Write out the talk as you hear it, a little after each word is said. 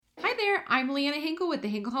there, I'm Leanna Hinkle with the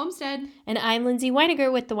Hinkle Homestead. And I'm Lindsay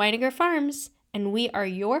Weiniger with the Weiniger Farms, and we are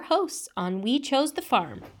your hosts on We Chose the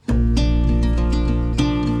Farm.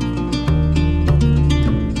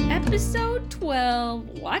 Episode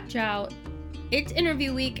 12, watch out. It's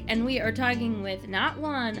interview week, and we are talking with not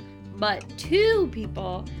one, but two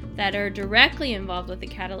people that are directly involved with the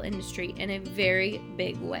cattle industry in a very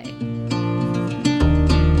big way.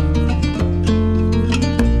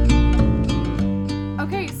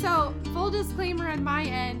 Okay, so full disclaimer on my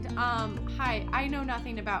end, hi, I know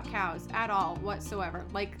nothing about cows at all whatsoever.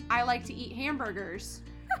 Like, I like to eat hamburgers,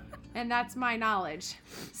 and that's my knowledge.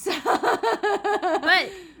 So. But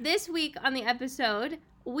this week on the episode,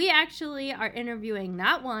 we actually are interviewing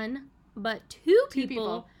not one, but two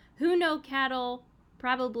people who know cattle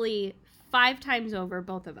probably 5 times over,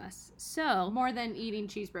 both of us. So more than eating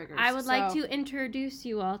cheeseburgers. I would like to introduce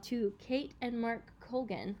you all to Kate and Mark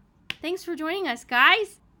Colgan. Thanks for joining us,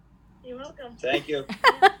 guys. You're welcome. Thank you.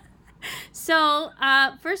 So,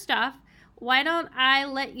 first off, why don't I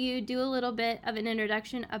let you do a little bit of an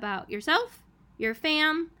introduction about yourself, your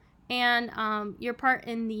fam, and your part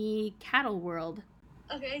in the cattle world.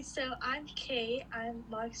 Okay, so I'm Kate. I'm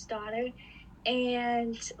Mark's daughter,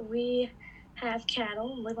 and we have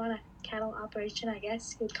cattle, live on a cattle operation, I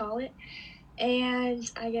guess you would call it. And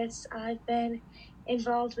I guess I've been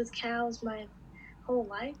involved with cows my whole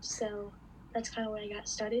life, so that's kind of where I got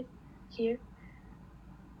started here.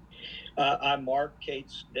 I'm Mark,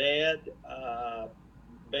 Kate's dad.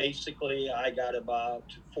 Basically, I got about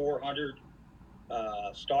 400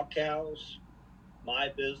 stock cows. My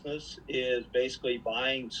business is basically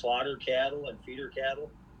buying slaughter cattle and feeder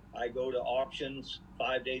cattle. I go to auctions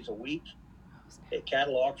 5 days a week at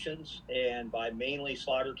cattle auctions and buy mainly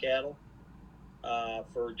slaughter cattle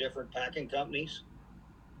for different packing companies.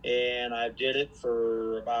 And I did it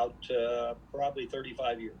for about probably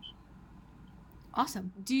 35 years.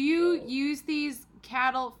 Awesome. Do you use these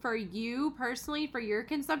cattle for you personally, for your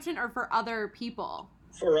consumption, or for other people?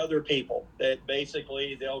 For other people. That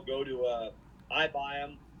basically they'll go to I buy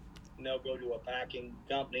them, and they'll go to a packing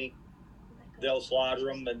company. They'll slaughter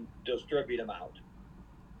them and distribute them out.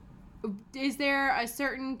 Is there a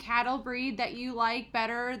certain cattle breed that you like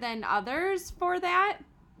better than others for that?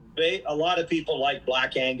 A lot of people like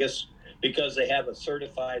Black Angus because they have a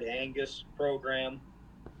certified Angus program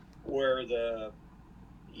where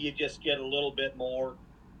you just get a little bit more.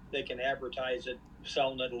 They can advertise it,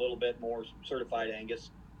 selling it a little bit more, certified Angus.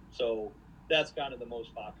 So that's kind of the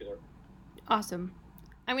most popular. Awesome.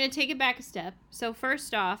 I'm going to take it back a step. So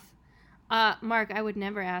first off, Mark, I would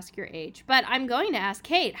never ask your age, but I'm going to ask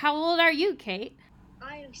Kate. How old are you, Kate?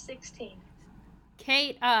 I am 16.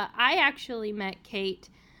 Kate, I actually met Kate.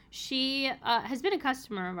 She has been a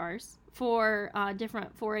customer of ours for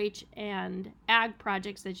different 4-H and ag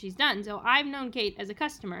projects that she's done. So I've known Kate as a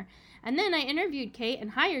customer. And then I interviewed Kate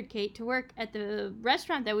and hired Kate to work at the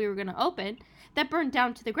restaurant that we were going to open that burned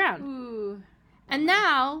down to the ground. Ooh. And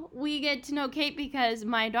now we get to know Kate because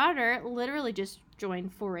my daughter literally just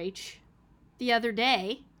joined 4-H the other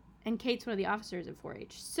day. And Kate's one of the officers at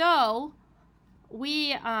 4-H. So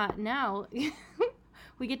we now...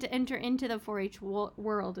 we get to enter into the 4-H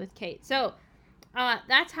world with Kate. So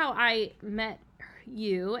that's how I met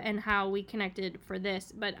you and how we connected for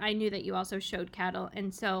this. But I knew that you also showed cattle.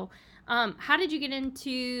 And so how did you get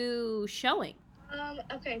into showing?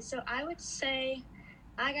 Okay, so I would say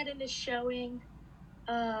I got into showing.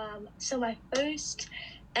 So my first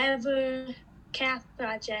ever calf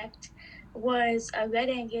project was a Red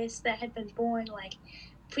Angus that had been born like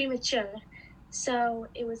premature. So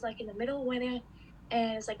it was like in the middle of winter.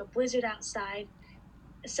 And it's like a blizzard outside.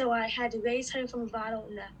 So I had to raise her from a bottle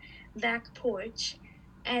in the back porch.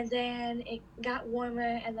 And then it got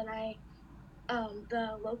warmer, and then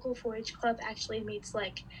the local 4-H club actually meets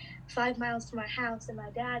like 5 miles from our house, and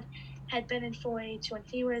my dad had been in 4-H when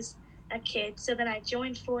he was a kid. So then I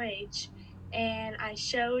joined 4-H, and I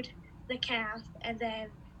showed the calf, and then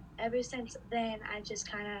ever since then I've just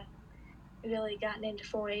kind of really gotten into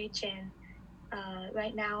 4-H, and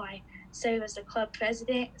right now I serve as the club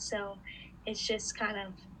president, so it's just kind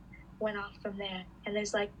of went off from there. And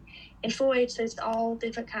there's like, in 4-H, there's all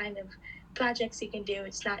different kind of projects you can do.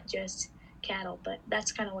 It's not just cattle, but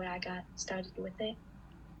that's kind of where I got started with it.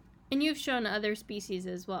 And you've shown other species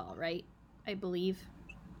as well, right? I believe,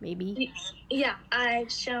 maybe? Yeah,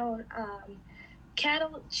 I've shown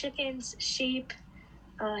cattle, chickens, sheep.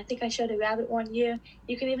 I think I showed a rabbit one year.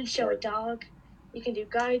 You can even show a dog. You can do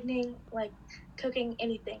gardening, like cooking,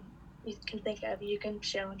 anything you can think of, you can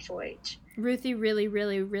show in 4-H. Ruthie really,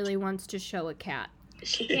 really, really wants to show a cat.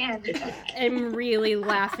 She can. I'm really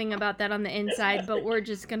laughing about that on the inside, but we're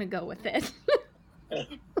just gonna go with it.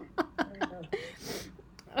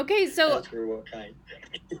 Okay, so Ask her what kind.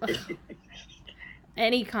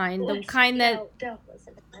 any kind, the Listen, kind that no, don't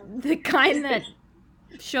listen to them. the kind that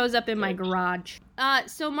shows up in my garage.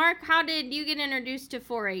 So Mark, how did you get introduced to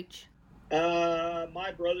 4-H?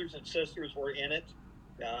 My brothers and sisters were in it.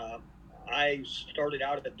 I started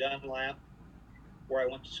out at Dunlap, where I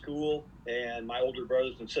went to school, and my older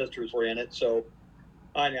brothers and sisters were in it, so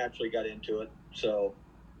I naturally got into it. So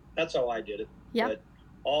that's how I did it. Yep.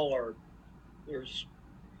 But there's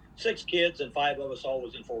 6 kids, and 5 of us all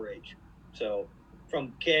was in 4-H. So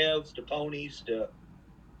from calves to ponies to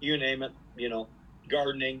you name it,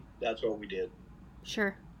 gardening, that's what we did.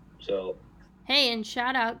 Sure. So. Hey, and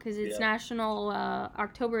shout out because it's Yeah.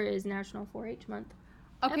 October is National 4-H Month.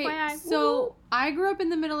 Okay, FYI. so Woo! I grew up in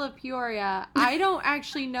the middle of Peoria. I don't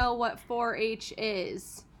actually know what 4-H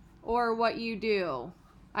is or what you do.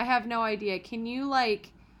 I have no idea. Can you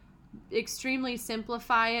extremely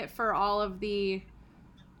simplify it for all of the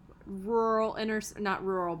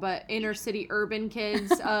inner city urban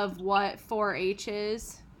kids of what 4-H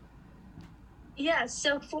is? Yeah,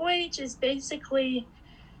 so 4-H is basically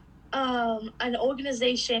an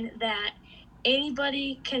organization that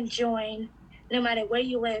anybody can join, no matter where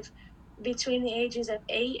you live, between the ages of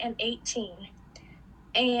 8 and 18.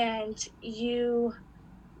 And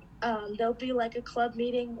there'll be like a club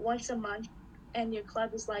meeting once a month, and your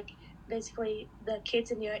club is like basically the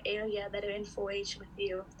kids in your area that are in 4-H with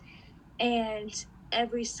you. And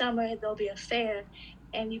every summer there'll be a fair,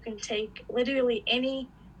 and you can take literally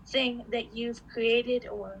anything that you've created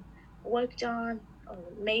or worked on or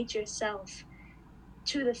made yourself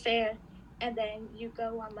to the fair, and then you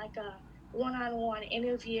go on like a one-on-one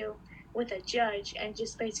interview with a judge and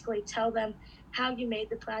just basically tell them how you made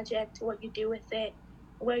the project, what you do with it,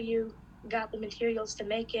 where you got the materials to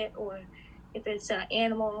make it, or if it's an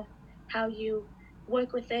animal, how you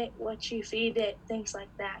work with it, what you feed it, things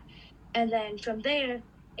like that. And then from there,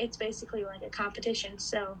 it's basically like a competition.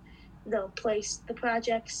 So they'll place the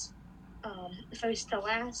projects first to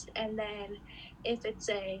last, and then if it's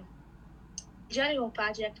a general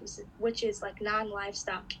project, which is like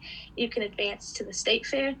non-livestock, you can advance to the state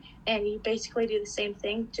fair, and you basically do the same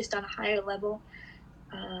thing, just on a higher level.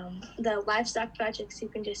 The livestock projects, you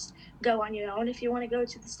can just go on your own if you want to go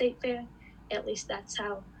to the state fair. At least that's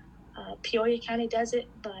how Peoria County does it.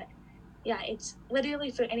 But yeah, it's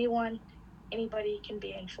literally for anyone. Anybody can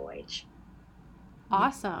be in 4-H.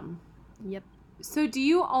 Awesome. Yep. So do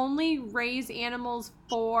you only raise animals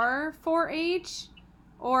for 4-H?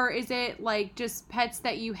 Or is it just pets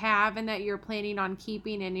that you have and that you're planning on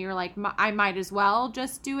keeping and you're like, I might as well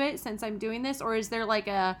just do it since I'm doing this? Or is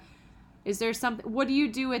there something, what do you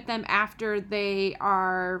do with them after they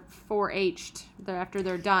are 4-H'd, after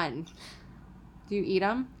they're done? Do you eat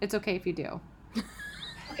them? It's okay if you do.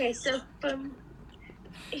 Okay, so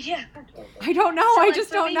yeah. I don't know. So, I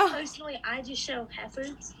just don't know. Personally, I just show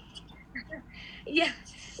heifers. Yeah,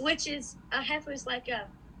 which is a heifer is like a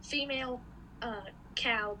female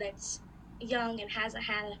cow that's young and hasn't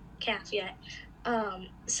had a calf yet.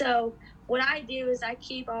 So what I do is I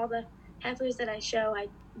keep all the heifers that I show. I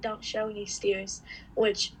don't show any steers,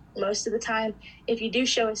 which most of the time, if you do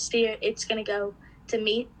show a steer, it's going to go to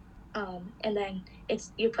meat, and then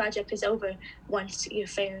your project is over once your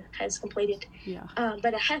fair has completed. Yeah.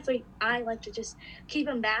 But a heifer, I like to just keep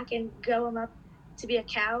them back and grow them up to be a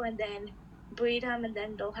cow, and then breed them, and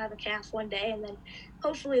then they'll have a calf one day, and then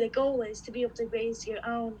hopefully the goal is to be able to raise your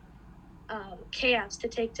own calves to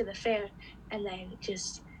take to the fair, and then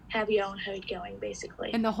just have your own herd going,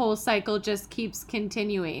 basically. And the whole cycle just keeps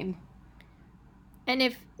continuing. And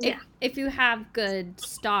if you have good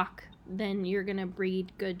stock, then you're gonna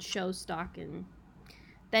breed good show stock, and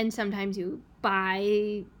then sometimes you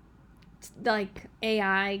buy like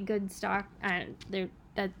AI good stock.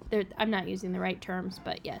 I'm not using the right terms,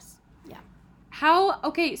 but yes.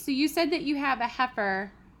 Okay, so you said that you have a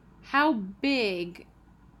heifer. How big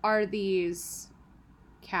are these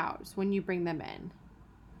cows when you bring them in?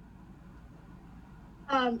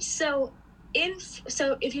 So if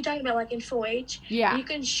you're talking about in 4-H, yeah, you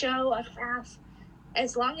can show a calf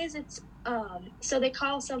as long as it's so they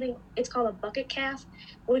call it's called a bucket calf,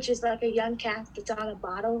 which is like a young calf that's on a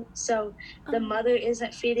bottle. So the mother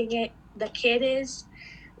isn't feeding it, the kid is.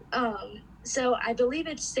 So I believe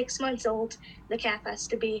it's 6 months old, the calf has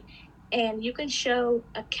to be, and you can show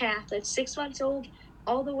a calf that's 6 months old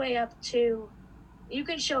all the way up to, you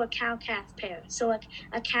can show a cow-calf pair. So like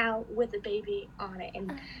a cow with a baby on it,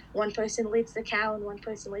 and one person leads the cow and one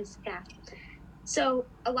person leads the calf. So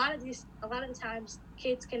a lot of the times,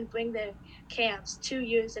 kids can bring their calves 2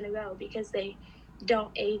 years in a row because they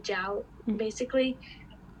don't age out, basically.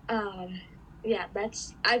 Yeah,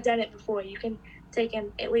 I've done it before. You can take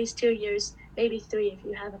in at least 2 years, maybe 3 if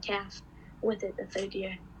you have a calf with it the 3rd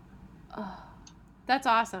year. Oh, that's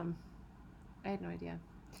awesome. I had no idea.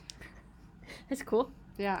 That's cool.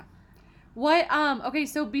 Yeah. What okay,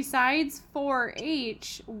 so besides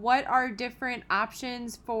 4-H, what are different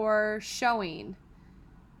options for showing?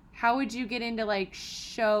 How would you get into like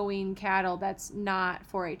showing cattle that's not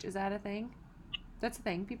 4-H? Is that a thing? That's a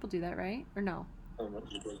thing. People do that, right? Or no?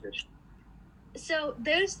 So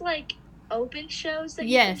there's like open shows that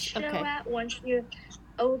you can Yes, show okay. at once you're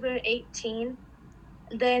over 18.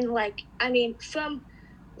 Then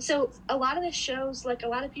so a lot of the shows, like a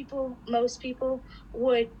lot of people, most people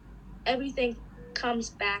everything comes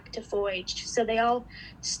back to 4-H. So they all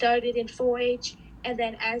started in 4-H, and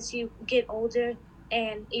then as you get older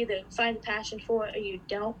and either find a passion for it or you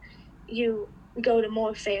don't, you go to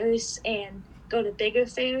more fairs and go to bigger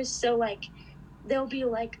fairs. So like there'll be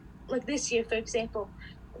like this year, for example,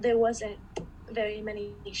 there wasn't very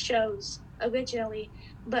many shows originally,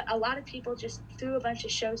 but a lot of people just threw a bunch of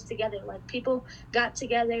shows together. Like people got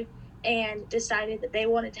together and decided that they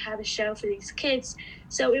wanted to have a show for these kids.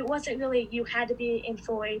 So it wasn't really you had to be in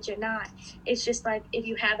 4-H or not. It's just like if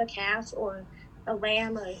you have a calf or a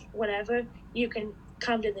lamb or whatever, you can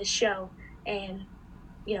come to this show and,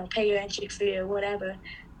 you know, pay your entry fee or whatever.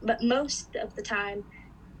 But most of the time,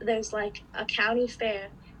 there's like a county fair,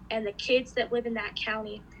 and the kids that live in that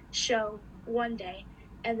county show one day,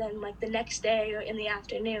 and then like the next day or in the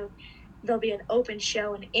afternoon, there'll be an open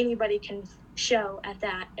show, and anybody can show at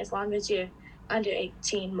that as long as you're under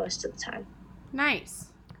 18 most of the time. Nice.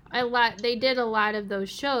 They did a lot of those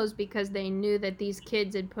shows because they knew that these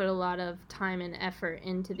kids had put a lot of time and effort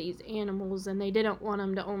into these animals, and they didn't want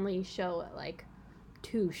them to only show at like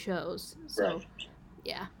 2 shows. So, Right.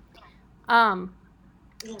 yeah.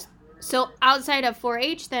 So outside of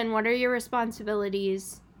 4-H, then what are your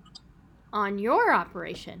responsibilities on your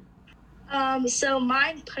operation? So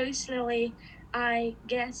mine personally, I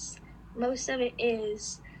guess most of it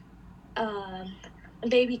is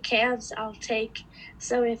baby calves I'll take.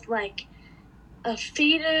 So if like a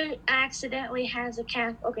feeder accidentally has a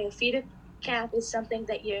calf, okay, a feeder calf is something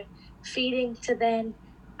that you're feeding to then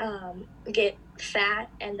get fat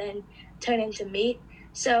and then turn into meat.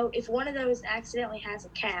 So if one of those accidentally has a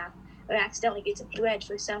calf or accidentally gets bred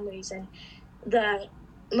for some reason,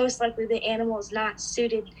 most likely the animal is not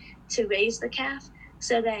suited to raise the calf.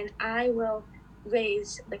 So then I will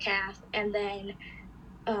raise the calf and then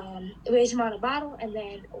raise them on a bottle and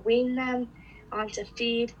then wean them onto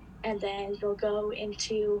feed, and then they'll go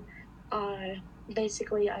into our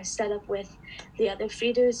setup with the other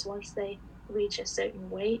feeders once they reach a certain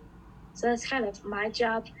weight. So that's kind of my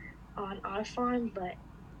job on our farm, but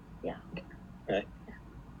yeah. Right.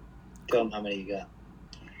 Tell them how many you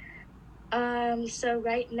got. So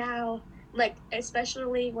right now, like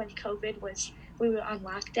especially when we were on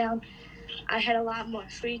lockdown, I had a lot more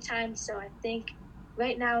free time. So I think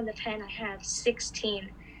right now in the pen I have 16,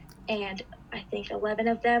 and I think 11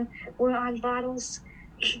 of them were on bottles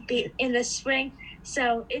in the spring.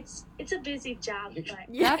 So it's a busy job, but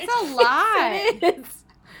That's a lot. It is.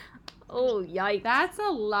 Oh, yikes. That's a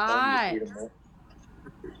lot.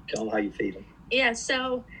 Tell them how you feed them. yeah.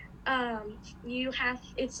 So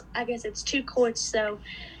it's 2 quarts. So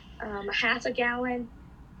a half a gallon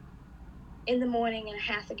in the morning and a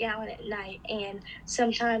half a gallon at night, and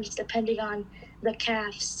sometimes depending on the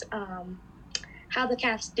calf's how the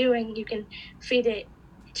calf's doing, you can feed it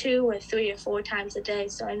 2 or 3 or 4 times a day.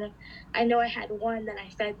 So I know I had one that I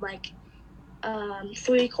fed like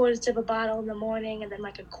 3/4 of a bottle in the morning, and then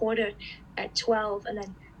like a quarter at 12, and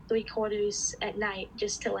then 3/4 at night,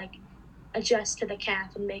 just to like adjust to the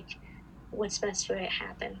calf and make what's best for it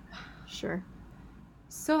happen. Sure.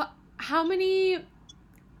 So how many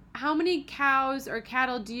cows or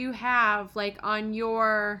cattle do you have like on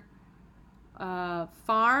your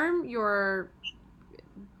farm?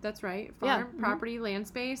 That's right, farm, Yeah. property, land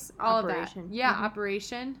space, all Operation. of that. Yeah, Mhm.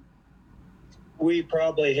 operation. We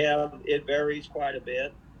probably have, it varies quite a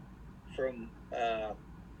bit from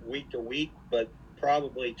week to week, but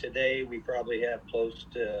probably today we probably have close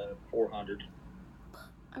to 400.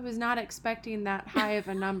 I was not expecting that high of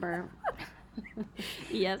a number.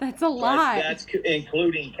 Yeah. That's a lot. That's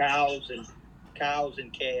including cows and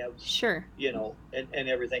calves, Sure. you know, and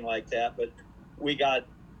everything like that. But we got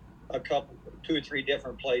 2 or 3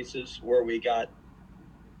 different places where we got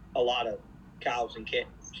a lot of cows and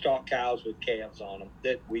stock cows with calves on them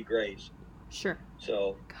that we graze. Sure.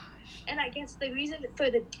 So Gosh. And I guess the reason for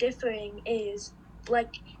the differing is,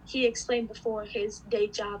 like he explained before, his day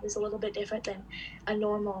job is a little bit different than a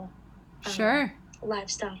normal Sure.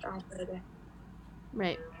 livestock operator.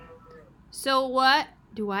 Right. So what?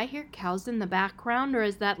 Do I hear cows in the background, or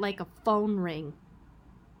is that like a phone ring?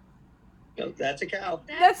 No, that's a cow.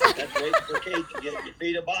 That's That's waiting for Kate to get you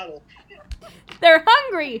feed a bottle. They're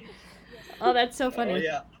hungry. Oh, that's so funny.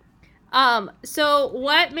 Oh yeah. So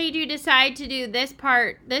what made you decide to do this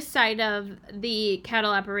side of the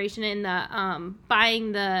cattle operation in the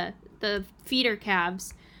buying the feeder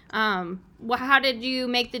calves? How did you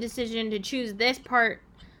make the decision to choose this part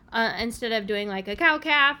instead of doing like a cow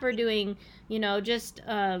calf or doing, just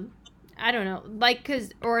I don't know,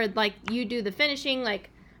 or you do the finishing? Like,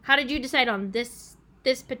 how did you decide on this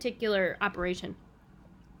particular operation?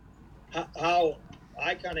 How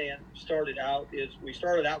I kind of started out is we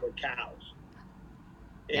started out with cows,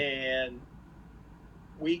 and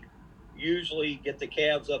we usually get the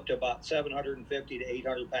calves up to about 750 to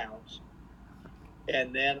 800 pounds,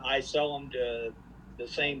 and then I sell them to the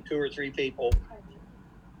same 2 or 3 people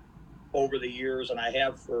over the years, and I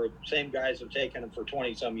have for same guys have taken them for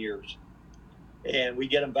 20 some years, and we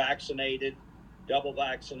get them vaccinated, double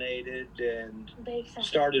vaccinated, and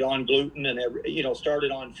started on gluten and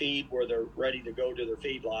started on feed where they're ready to go to their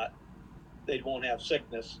feed lot. They won't have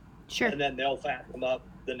sickness. Sure. And then they'll fatten them up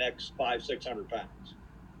the next 500-600 pounds.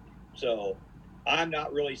 So I'm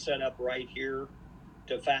not really set up right here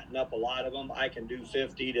to fatten up a lot of them. I can do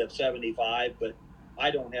 50 to 75, but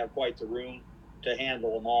I don't have quite the room to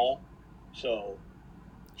handle them all. So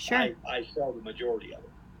Sure. I sell the majority of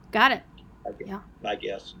them. Got it. I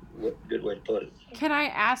guess. Good way to put it. Can I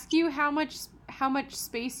ask you how much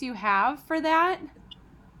space you have for that?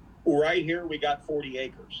 Right here, we got 40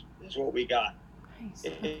 acres. Is what we got. Nice.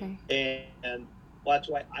 Okay. And that's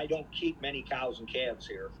why I don't keep many cows and calves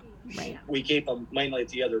here. Right. We keep them mainly at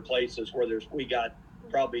the other places where we got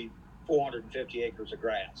probably 450 acres of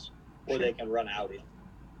grass where they can run out in.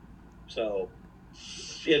 So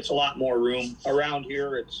it's a lot more room around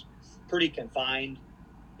here. It's pretty confined,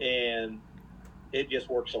 and it just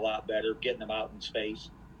works a lot better getting them out in space.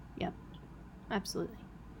 Yep. Absolutely.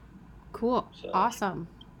 Cool. So, Awesome.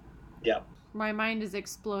 Yep. My mind is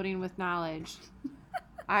exploding with knowledge.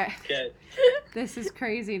 Okay. This is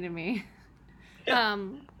crazy to me.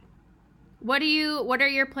 What are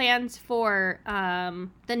your plans for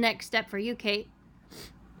the next step for you, Kate?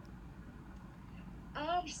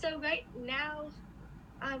 So right now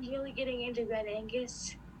I'm really getting into Red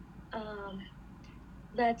Angus.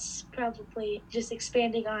 That's probably just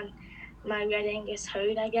expanding on my Red Angus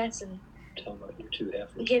herd, I guess, and Tell them about your 2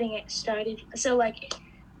 heifers. getting it started. So like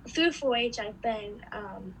through 4-H, I've been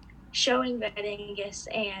showing Red Angus,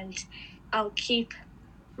 and I'll keep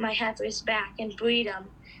my heifers back and breed them.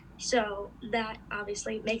 So that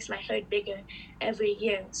obviously makes my herd bigger every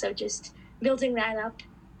year. So just building that up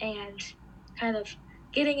and kind of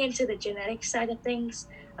getting into the genetic side of things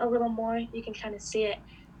a little more. You can kind of see it.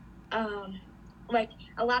 Like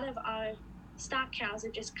a lot of our stock cows are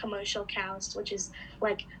just commercial cows, which is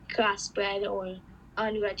like crossbred or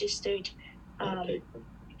unregistered,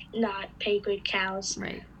 not papered cows.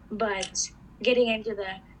 Right. But getting into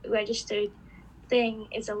the registered thing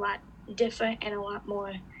is a lot different and a lot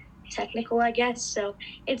more technical, I guess. So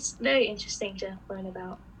it's very interesting to learn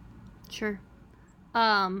about. Sure.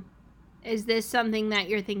 Is this something that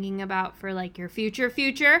you're thinking about for like your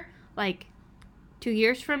future? Like 2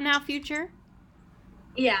 years from now future?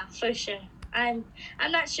 Yeah, for sure. I'm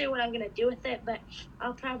not sure what I'm gonna do with it, but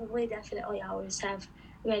I'll probably definitely always have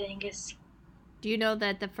Red Angus. Do you know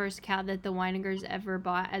that the first cow that the Weiningers ever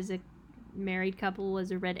bought as a married couple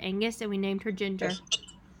was a Red Angus, and we named her Ginger?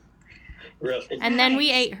 Really? And then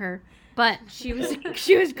we ate her, but she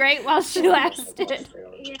was great while she lasted.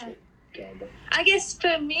 Yeah. I guess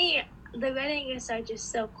for me, the Red Angus are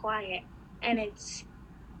just so quiet, and it's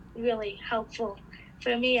really helpful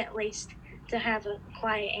for me, at least, to have a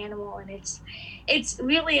quiet animal. And it's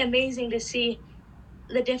really amazing to see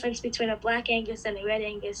the difference between a Black Angus and a Red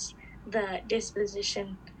Angus. The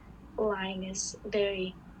disposition line is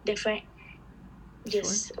very different.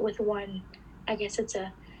 Just with one, I guess it's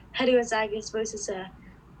a heterozygous versus a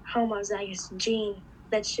homozygous gene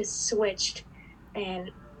that's just switched,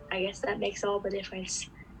 and I guess that makes all the difference.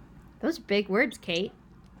 Those are big words, Kate.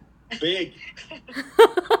 Big.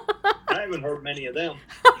 I haven't heard many of them.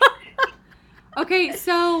 Okay,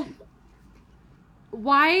 so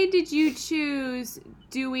why did you choose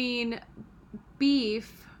doing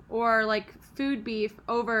beef or like food beef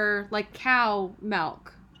over like cow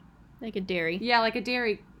milk? Like a dairy. Yeah, like a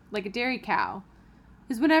dairy cow.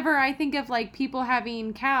 Because whenever I think of like people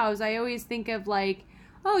having cows, I always think of like,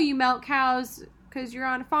 oh, you milk cows because you're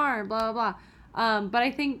on a farm, blah, blah, blah. But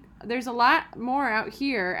I think there's a lot more out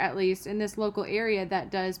here, at least in this local area,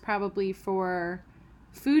 that does probably for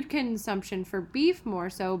food consumption for beef more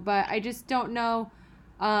so. But I just don't know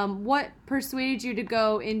what persuaded you to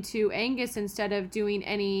go into Angus instead of doing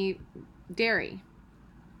any dairy.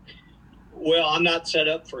 Well, I'm not set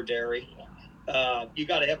up for dairy. You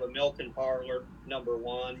got to have a milking parlor, number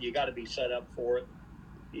one. You got to be set up for it.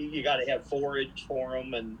 You got to have forage for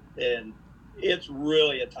them, and it's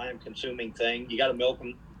really a time-consuming thing. You got to milk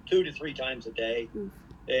them 2 to 3 times a day,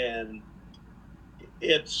 and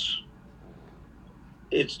it's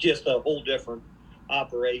just a whole different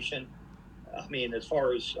operation. I mean, as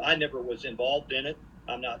far as I never was involved in it,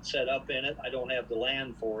 I'm not set up in it. I don't have the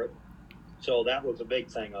land for it, so that was a big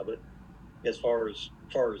thing of it. As far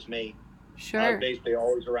as me, Sure. I was basically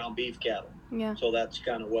always around beef cattle. Yeah. So that's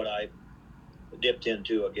kind of what I dipped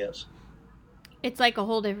into, I guess. It's like a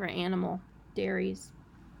whole different animal, dairies.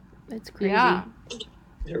 It's crazy. Yeah.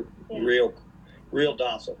 They're Yeah. real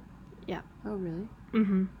docile. Oh, really?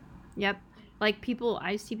 Mm-hmm. Yep. Like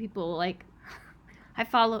I see people like,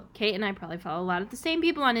 Kate and I probably follow a lot of the same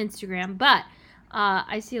people on Instagram, but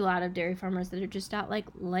I see a lot of dairy farmers that are just out like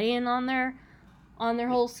laying on their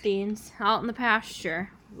Holsteins out in the pasture.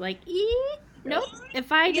 Like, nope.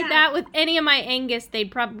 If I did that with any of my Angus, they'd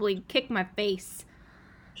probably kick my face.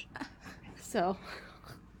 So,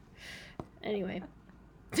 anyway.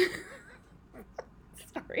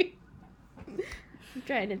 Sorry. I'm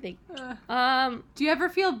trying to think. Do you ever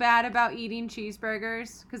feel bad about eating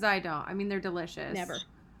cheeseburgers? Because I don't. I mean, they're delicious. Never.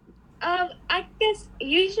 I guess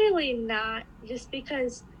usually not, just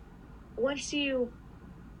because once you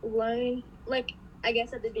learn, like, I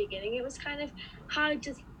guess at the beginning it was kind of hard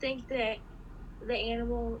to think that the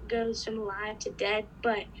animal goes from alive to dead,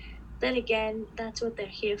 but then again, that's what they're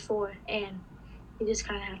here for, and you just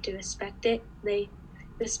kind of have to respect it. They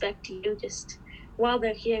respect you, just while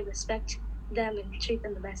they're here, respect them and treat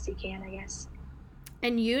them the best you can, I guess.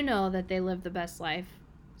 And you know that they live the best life,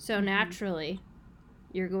 so naturally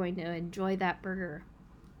you're going to enjoy that burger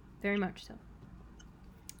very much so.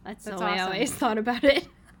 That's the way I awesome. always thought about it.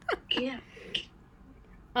 Yeah.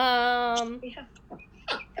 Um, Yeah.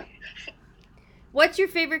 what's your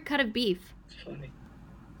favorite cut of beef? It's funny.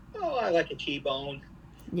 Oh, I like a T-bone.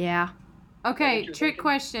 Yeah. Okay, What you're trick thinking.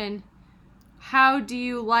 question. How do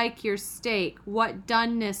you like your steak? What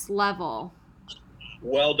doneness level?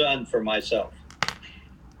 Well done for myself.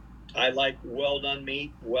 I like well done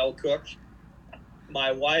meat, well cooked.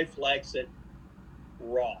 My wife likes it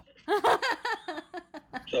raw.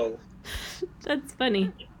 So That's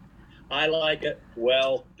funny. I like it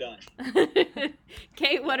well done.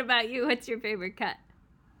 Kate, what about you? What's your favorite cut?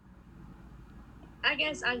 I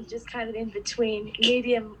guess I'm just kind of in between.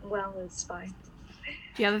 Medium well is fine.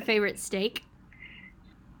 Do you have a favorite steak?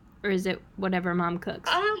 Or is it whatever mom cooks?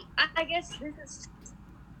 I guess this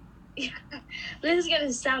is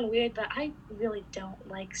gonna sound weird, but I really don't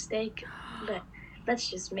like steak. But that's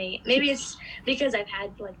just me. Maybe it's because I've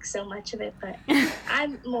had like so much of it, but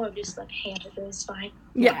I'm more of just like hamburger is fine.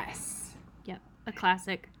 Yes. Yep, a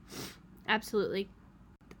classic. Absolutely.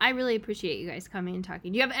 I really appreciate you guys coming and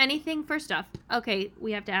talking. Do you have anything, first off, okay,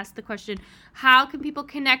 we have to ask the question, how can people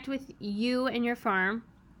connect with you and your farm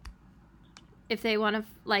if they want to,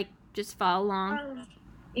 like, just follow along?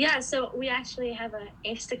 Yeah, so we actually have an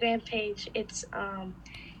Instagram page. It's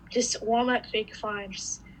just Walnut Creek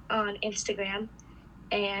Farms on Instagram,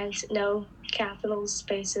 and no capitals,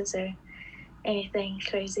 spaces, or anything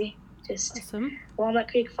crazy. Just Awesome. Walnut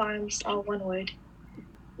Creek Farms, all one word.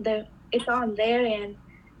 It's on there, and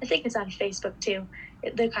I think it's on Facebook too.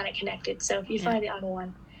 They're kind of connected, so if you find it on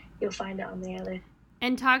one, you'll find it on the other.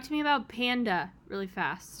 And talk to me about Panda really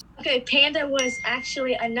fast. Okay, Panda was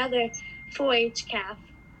actually another 4-H calf.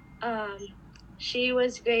 She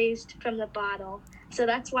was raised from the bottle, so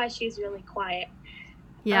that's why she's really quiet.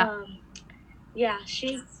 Yeah. Yeah,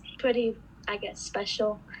 she's pretty, I guess,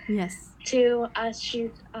 special Yes. to us.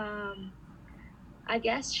 She's, I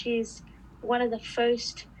guess she's one of the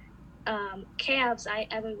first calves I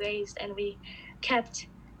ever raised, and we kept,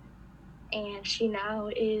 and she now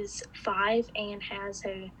is 5 and has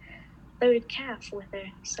her 3rd calf with her,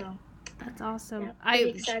 so That's awesome. yeah, pretty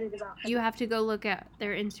excited about her. You have to go look at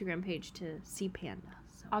their Instagram page to see Panda.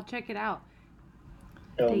 So. I'll check it out.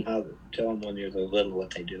 Tell them when you're little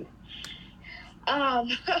what they do.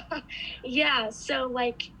 Yeah, so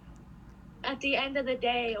like at the end of the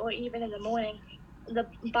day or even in the morning, the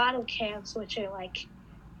bottle calves, which are like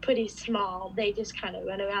pretty small. They just kind of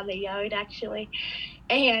run around the yard, actually.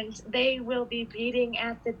 And they will be beating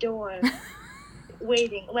at the door,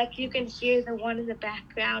 waiting. Like, you can hear the one in the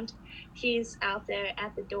background. He's out there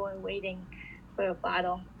at the door waiting for a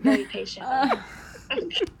bottle, very patient.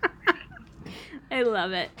 I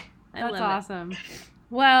love it. That's awesome.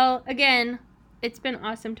 Well, again, it's been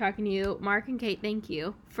awesome talking to you. Mark and Kate, thank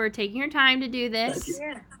you for taking your time to do this.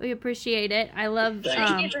 Yeah. We appreciate it. I love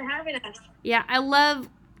Thank you for having us. Yeah, I love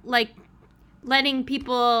like letting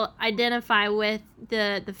people identify with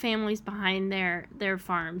the families behind their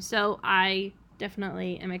farm. So I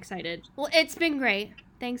definitely am excited. Well, it's been great.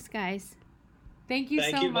 Thanks, guys. Thank you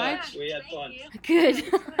so much. We had fun. Good.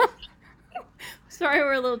 Sorry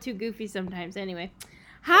we're a little too goofy sometimes. Anyway,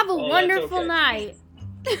 have a wonderful okay. night.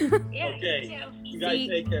 Yeah, Okay. you You guys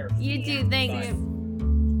take care. You too. Thank Bye. you.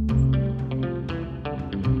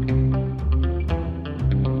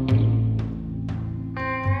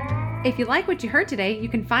 If you like what you heard today, you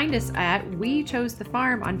can find us at We Chose the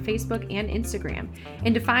Farm on Facebook and Instagram.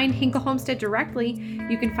 And to find Hinkle Homestead directly,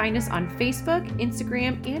 you can find us on Facebook,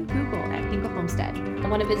 Instagram, and Google at Hinkle Homestead.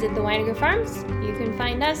 Want to visit the Weiniger Farms? You can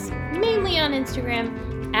find us mainly on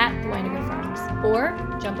Instagram at the Weiniger Farms, or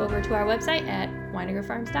jump over to our website at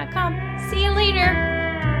weinigerfarms.com. See you later.